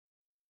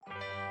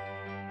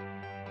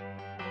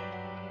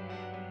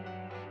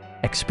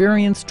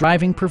Experience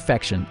driving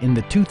perfection in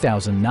the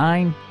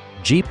 2009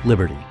 Jeep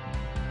Liberty.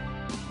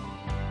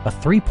 A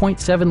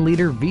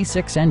 3.7-liter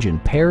V6 engine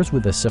pairs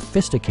with a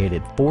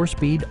sophisticated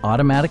 4-speed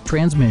automatic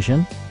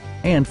transmission,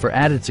 and for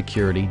added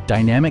security,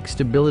 dynamic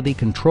stability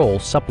control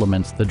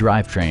supplements the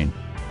drivetrain.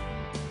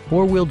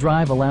 Four-wheel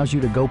drive allows you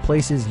to go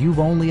places you've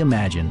only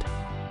imagined.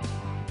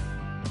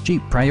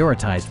 Jeep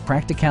prioritized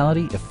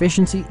practicality,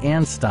 efficiency,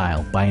 and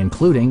style by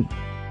including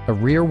a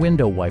rear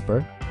window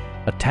wiper,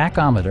 a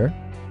tachometer,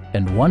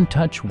 and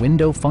one-touch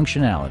window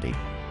functionality.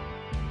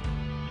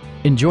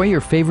 Enjoy your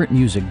favorite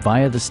music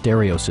via the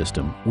stereo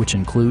system, which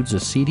includes a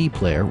CD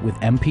player with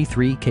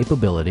MP3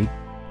 capability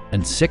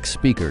and 6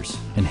 speakers,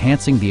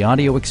 enhancing the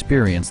audio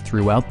experience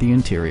throughout the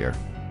interior.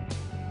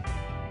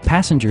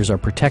 Passengers are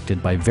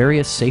protected by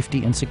various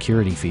safety and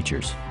security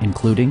features,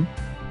 including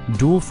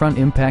dual front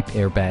impact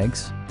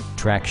airbags,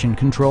 traction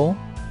control,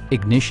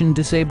 ignition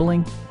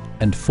disabling,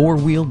 and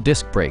 4-wheel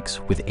disc brakes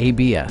with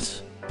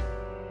ABS.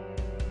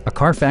 A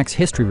Carfax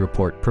history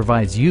report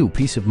provides you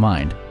peace of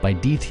mind by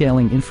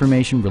detailing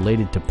information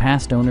related to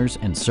past owners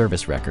and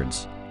service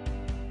records.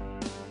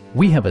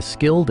 We have a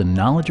skilled and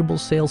knowledgeable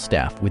sales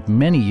staff with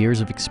many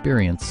years of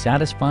experience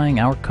satisfying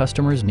our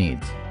customers'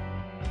 needs.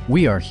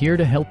 We are here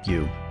to help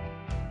you.